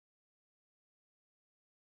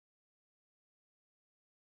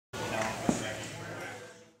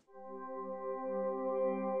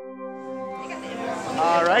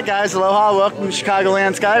Alright guys, aloha, welcome to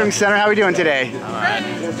Chicagoland Skydiving Center. How are we doing today? Alright.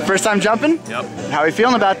 First time jumping? Yep. How are we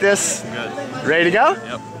feeling about this? Good. Ready to go?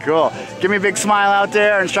 Yep. Cool. Give me a big smile out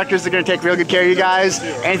there. Our instructors are going to take real good care of you guys.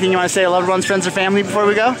 Anything you want to say to loved ones, friends, or family before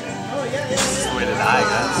we go? That's the way to die,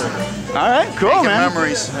 guys. Alright, cool, Making man.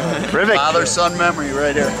 memories. Terrific. Father-son memory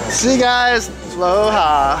right here. See you guys.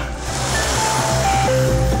 Aloha.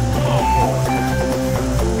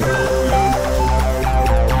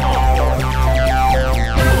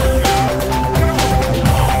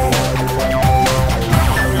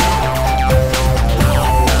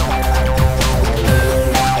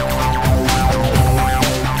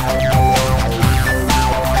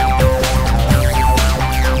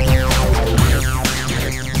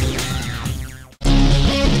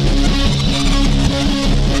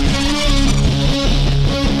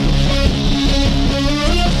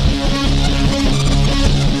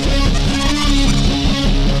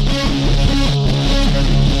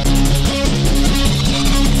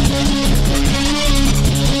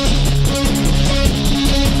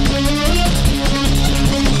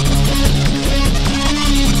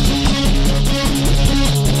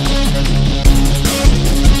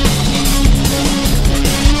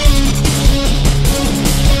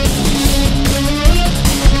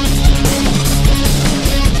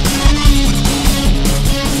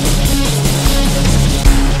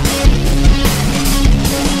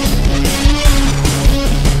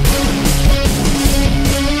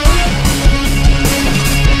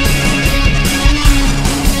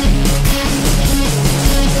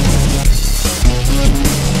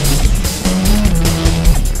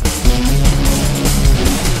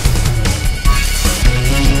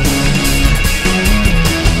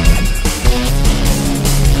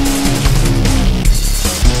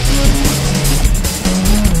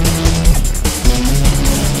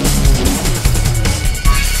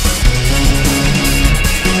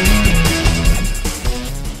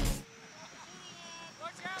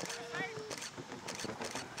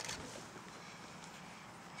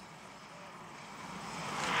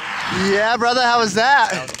 Yeah, brother, how was that?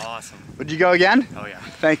 That was awesome. Would you go again? Oh yeah.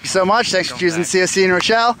 Thank you so much. Thanks for choosing CSC in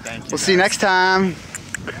Rochelle. Thank you. We'll see you next time.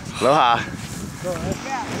 Aloha.